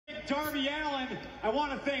Darby Allin, I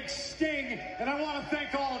want to thank Sting, and I want to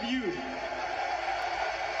thank all of you.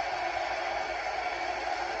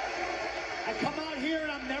 I come out here and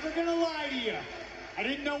I'm never going to lie to you. I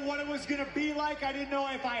didn't know what it was going to be like. I didn't know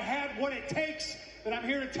if I had what it takes. But I'm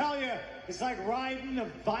here to tell you, it's like riding a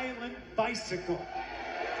violent bicycle.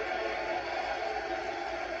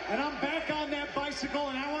 And I'm back on that bicycle,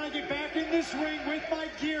 and I want to get back in this ring with my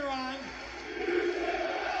gear on.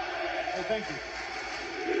 Oh, thank you.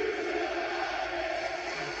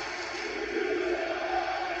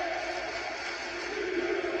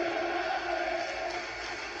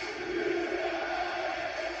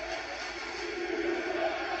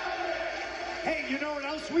 Hey, you know what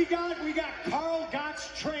else we got? We got Carl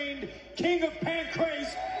Gotts trained King of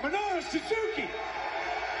Pancrase, Minoru Suzuki.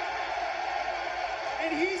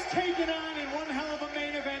 And he's taken on in one hell of a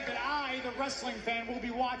main event that I, the wrestling fan, will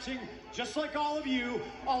be watching, just like all of you,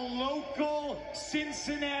 a local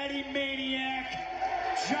Cincinnati maniac,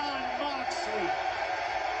 Jon Moxley.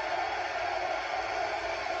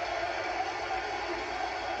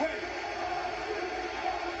 Wait.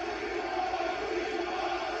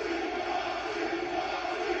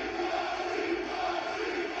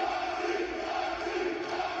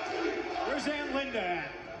 Where's Aunt Linda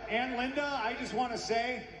at? Aunt Linda, I just want to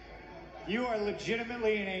say, you are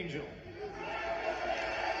legitimately an angel.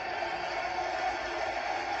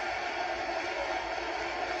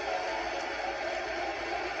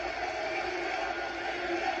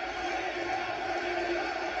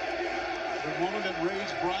 The woman that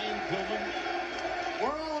raised Brian Pillman.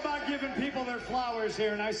 We're all about giving people their flowers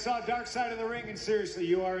here, and I saw Dark Side of the Ring, and seriously,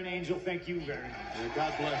 you are an angel. Thank you very much. Yeah,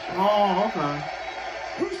 God bless you. Oh, okay.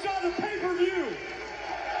 Who saw the pay-per-view?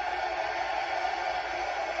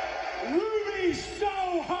 Ruby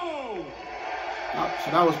Soho! Oh,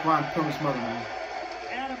 so that was Brian Pillman's mother, man.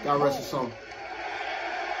 Adam God rest Cole. his soul.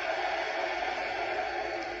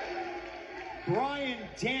 Bryan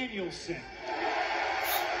Danielson.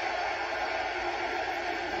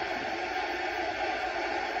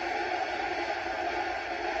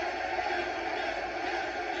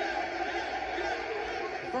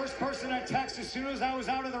 First person I texted as soon as I was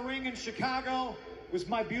out of the ring in Chicago was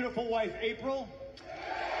my beautiful wife, April.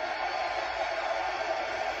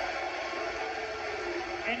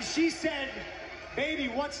 And she said, baby,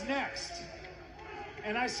 what's next?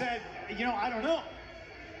 And I said, you know, I don't know.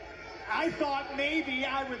 I thought maybe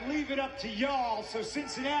I would leave it up to y'all. So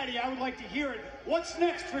Cincinnati, I would like to hear it. What's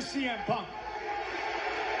next for CM Punk?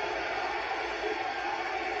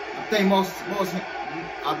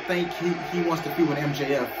 I think he wants to feud with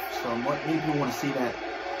MJF. So many people want to see that.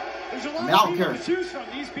 There's a lot I don't of people care. to choose from.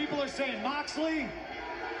 These people are saying Moxley.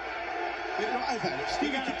 You know, I've had it.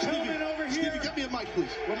 Stevie, got a Pillman over here. Stevie, get me a mic, please.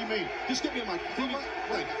 What do you mean? Just get me a mic. Stevie,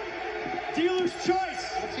 wait. Dealer's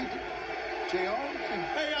choice. What's he do? JR?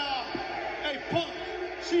 Hey, Punk.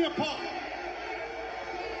 CM Punk.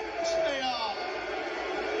 Hey,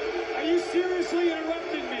 are you seriously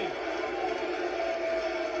interrupting me?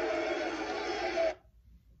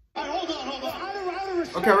 All right, hold on. Out of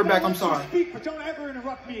respect, Okay, we're back. I'll I'm let you sorry. Speak, but don't ever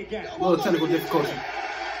interrupt me again. A little technical difficulty.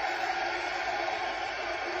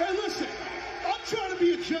 Hey, listen. I'm trying to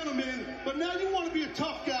be a gentleman, but now you want to be a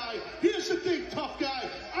tough guy. Here's the thing, tough guy.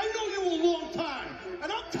 I know you a long time,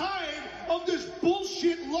 and I'm tired of this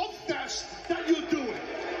bullshit love fest that you're doing.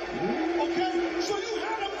 Okay? So you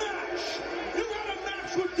had a match. You had a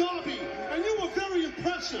match with Darby, and you were very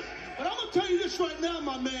impressive. But I'm going to tell you this right now,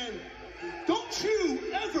 my man. Don't you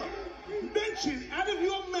ever mention out of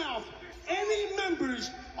your mouth any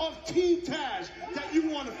members of Team Taz that you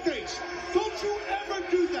want to face. Don't you ever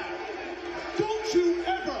do that. Don't you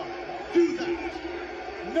ever do that.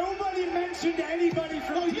 Nobody mentioned anybody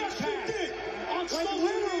from Team Yes, Taz. you did. On Like social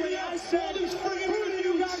literally, media, I said, all these friggin' who do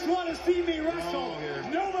you guys want to see me wrestle? here.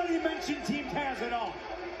 Nobody mentioned Team Taz at all.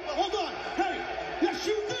 Hold on. Hey, yes,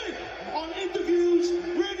 you did. On interviews,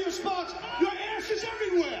 radio spots, your ass is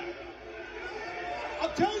everywhere. I'm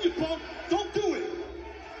telling you, Punk, don't do it.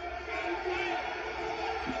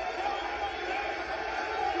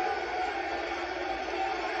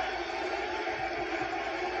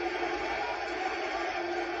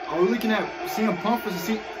 Are we looking at CM Punk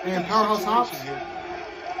versus and Powerhouse Hobbs?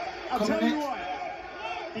 I'll Coming tell you next? what,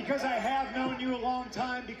 because I have known you a long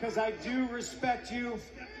time, because I do respect you,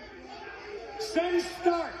 send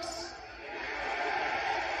Starks.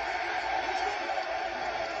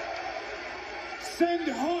 Send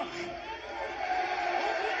Hook.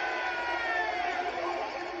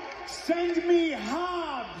 Send me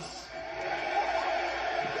Hobbs.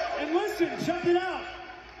 And listen, check it out.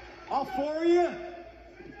 All four of you,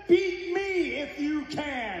 beat me if you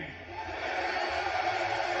can.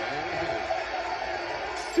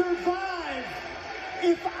 survive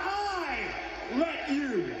if I let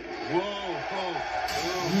you.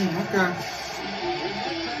 Okay.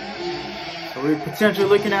 So we're potentially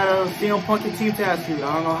looking at a CM Punk and Team Taz feud.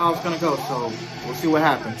 I don't know how it's gonna go, so we'll see what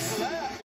happens.